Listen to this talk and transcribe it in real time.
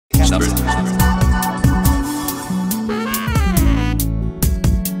Broadcasting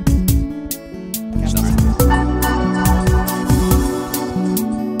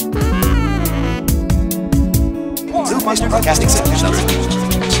Center.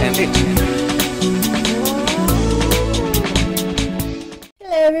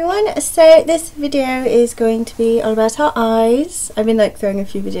 Hello everyone, so this video is going to be all about our eyes. I've been throwing a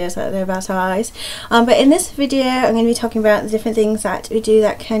few videos out there about our eyes, but in this video I'm going to be talking about the different things that we do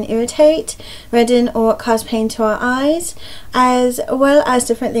that can irritate, redden or cause pain to our eyes, as well as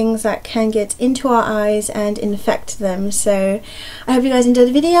different things that can get into our eyes and infect them. So I hope you guys enjoyed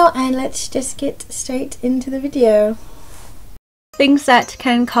the video, and let's just get straight into the video. Things that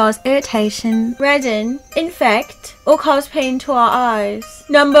can cause irritation, redden, infect, or cause pain to our eyes.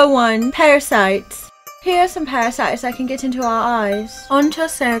 Number 1. Parasites. Here are some parasites that can get into our eyes.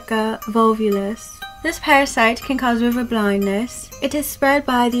 Onchocerca Volvulus. This parasite can cause river blindness. It is spread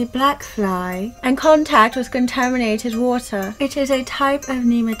by the black fly and contact with contaminated water. It is a type of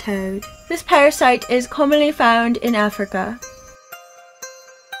nematode. This parasite is commonly found in Africa.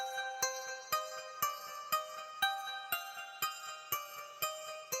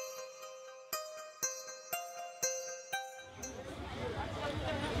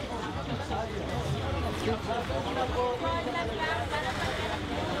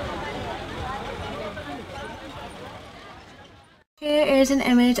 Here is an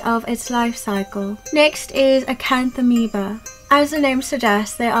image of its life cycle. Next is acanthamoeba. As the name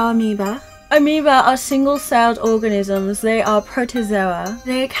suggests, they are amoeba. Amoeba are single-celled organisms. They are protozoa.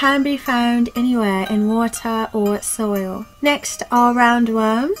 They can be found anywhere in water or soil. Next are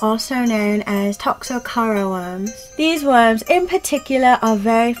roundworms, also known as Toxocara worms. These worms in particular are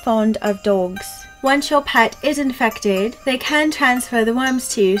very fond of dogs. Once your pet is infected, they can transfer the worms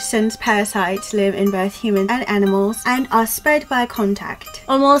to you, since parasites live in both humans and animals and are spread by contact.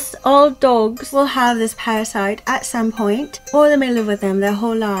 Almost all dogs will have this parasite at some point, or they may live with them their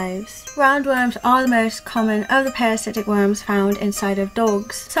whole lives. Roundworms are the most common of the parasitic worms found inside of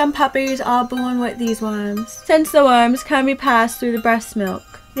dogs. Some puppies are born with these worms, since the worms can be passed through the breast milk.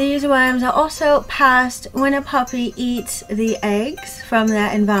 These worms are also passed when a puppy eats the eggs from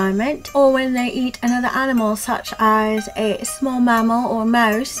their environment, or when they eat another animal such as a small mammal or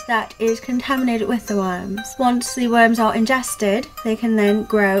mouse that is contaminated with the worms. Once the worms are ingested, they can then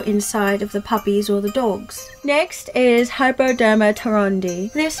grow inside of the puppies or the dogs. Next is Hypoderma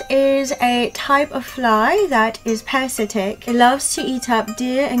torundi. This is a type of fly that is parasitic. It loves to eat up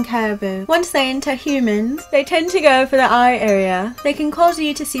deer and caribou. Once they enter humans, they tend to go for the eye area. They can cause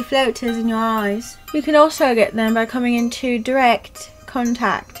you to see floaters in your eyes. You can also get them by coming into direct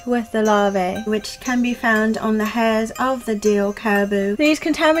contact with the larvae, which can be found on the hairs of the deer or caribou. These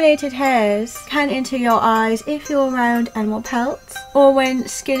contaminated hairs can enter your eyes if you're around animal pelts or when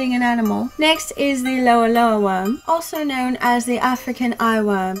skinning an animal. Next is the Loa Loa worm, also known as the African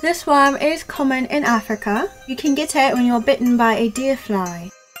eyeworm. This worm is common in Africa. You can get it when you're bitten by a deer fly.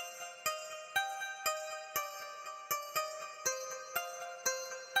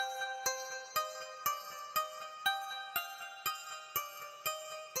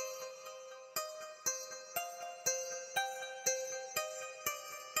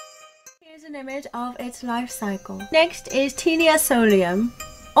 Here's an image of its life cycle. Next is Taenia solium,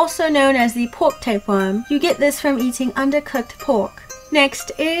 also known as the pork tapeworm. You get this from eating undercooked pork.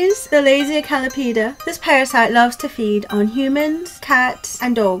 Next is the Lasia calopida. This parasite loves to feed on humans, cats,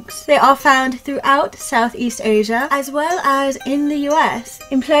 and dogs. They are found throughout Southeast Asia, as well as in the US,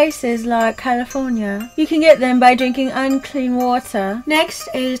 in places like California. You can get them by drinking unclean water. Next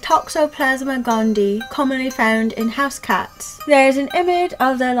is Toxoplasma Gondii, commonly found in house cats. There is an image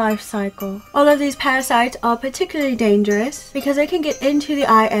of their life cycle. All of these parasites are particularly dangerous because they can get into the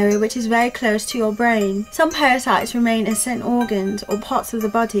eye area, which is very close to your brain. Some parasites remain in certain organs or parts of the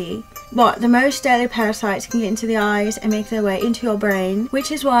body, but the most deadly parasites can get into the eyes and make their way into your brain,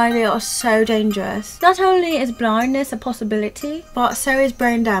 which is why they are so dangerous. Not only is blindness a possibility, but so is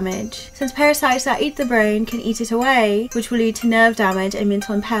brain damage, since parasites that eat the brain can eat it away, which will lead to nerve damage and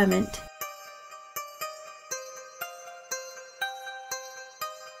mental impairment.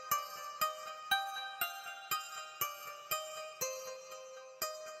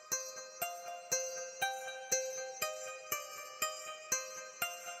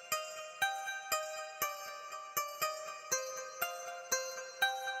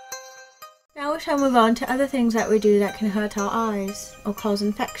 Now we shall move on to other things that we do that can hurt our eyes or cause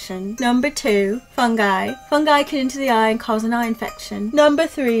infection. Number 2, fungi. Fungi can enter the eye and cause an eye infection. Number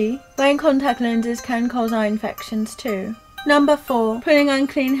 3, wearing contact lenses can cause eye infections too. Number 4. Putting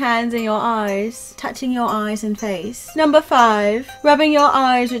unclean hands in your eyes, touching your eyes and face. Number 5. Rubbing your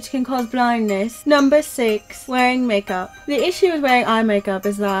eyes, which can cause blindness. Number 6. Wearing makeup. The issue with wearing eye makeup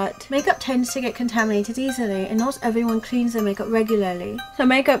is that makeup tends to get contaminated easily and not everyone cleans their makeup regularly. So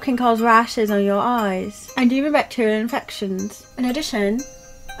makeup can cause rashes on your eyes and even bacterial infections. In addition,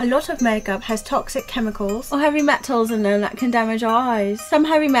 a lot of makeup has toxic chemicals or heavy metals in them that can damage our eyes. Some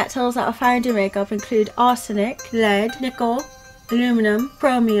heavy metals that are found in makeup include arsenic, lead, nickel, aluminum,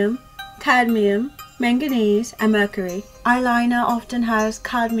 chromium, cadmium, manganese, and mercury. Eyeliner often has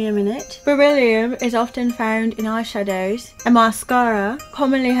cadmium in it. Beryllium is often found in eyeshadows. And mascara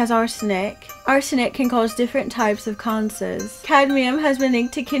commonly has arsenic. Arsenic can cause different types of cancers. Cadmium has been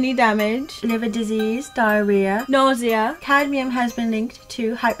linked to kidney damage, liver disease, diarrhea, nausea. Cadmium has been linked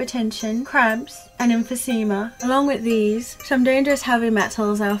to hypertension, cramps, and emphysema. Along with these, some dangerous heavy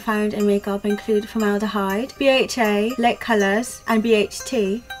metals that are found in makeup include formaldehyde, BHA, light colors, and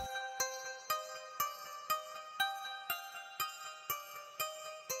BHT.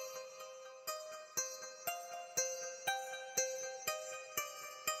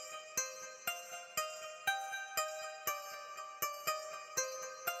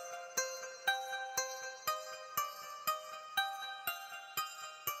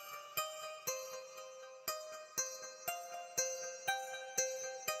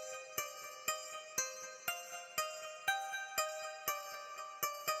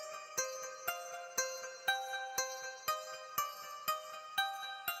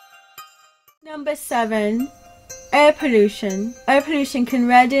 Number 7. Air pollution. Air pollution can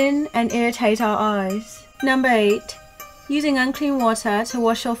redden and irritate our eyes. Number 8. Using unclean water to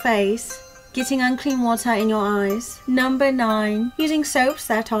wash your face. Getting unclean water in your eyes. Number 9. Using soaps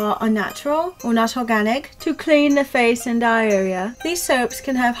that are unnatural or not organic to clean the face and eye area. These soaps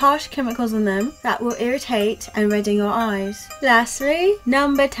can have harsh chemicals in them that will irritate and redden your eyes. Lastly,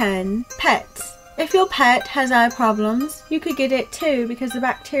 number 10. Pets. If your pet has eye problems, you could get it too because the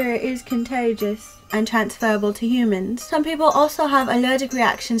bacteria is contagious and transferable to humans. Some people also have allergic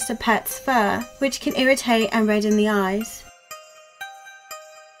reactions to pets' fur, which can irritate and redden the eyes.